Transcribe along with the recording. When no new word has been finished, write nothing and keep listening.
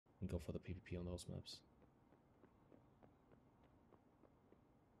and go for the PvP on those maps.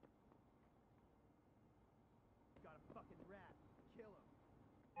 Got a fucking rat. Kill him.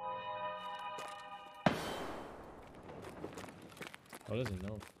 How does he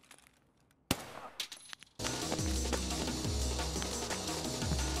know?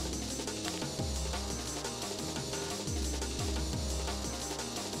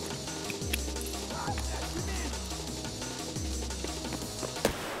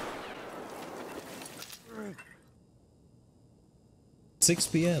 6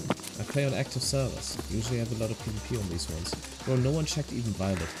 PM. I play on active servers. Usually I have a lot of PvP on these ones. Bro, no one checked even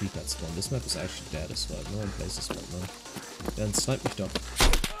Violet Keypad spawn. This map is actually dead as well. No one plays this map, man. Dann snipe mich doch.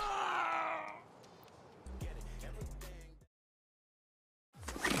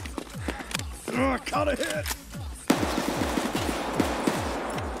 Caught a hit!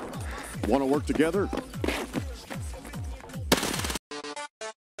 Wanna work together?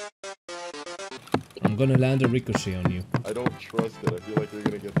 I'm gonna land a ricochet on you. I don't trust it. I feel like you're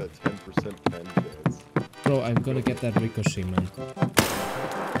gonna get that 10% pen chance. Bro, I'm gonna get that ricochet, man.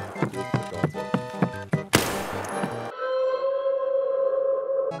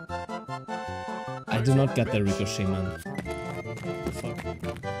 I do not get that ricochet, man. Fuck.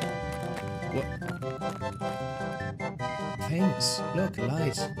 What? Famous. Look,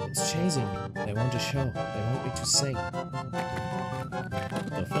 light. It's chasing me. They want a show. They want me to sing. What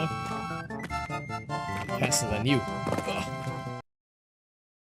the fuck? Faster than you. Ugh.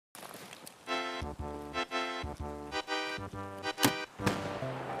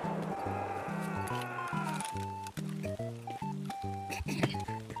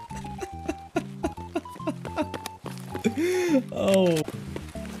 Oh.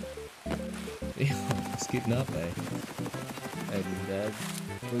 Ja, was geht denn ab, ey? And dead.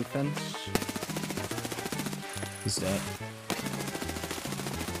 Blue fence. Who's that?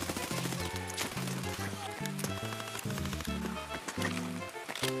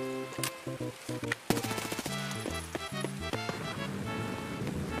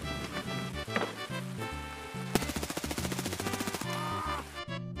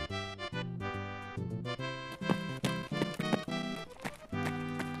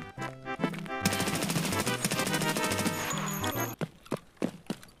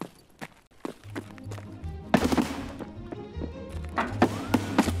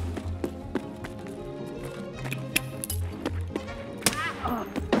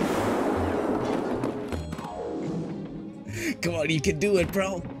 Come on, you can do it,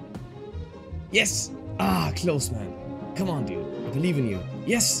 bro. Yes. Ah, close, man. Come on, dude. I believe in you.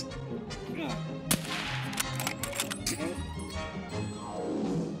 Yes.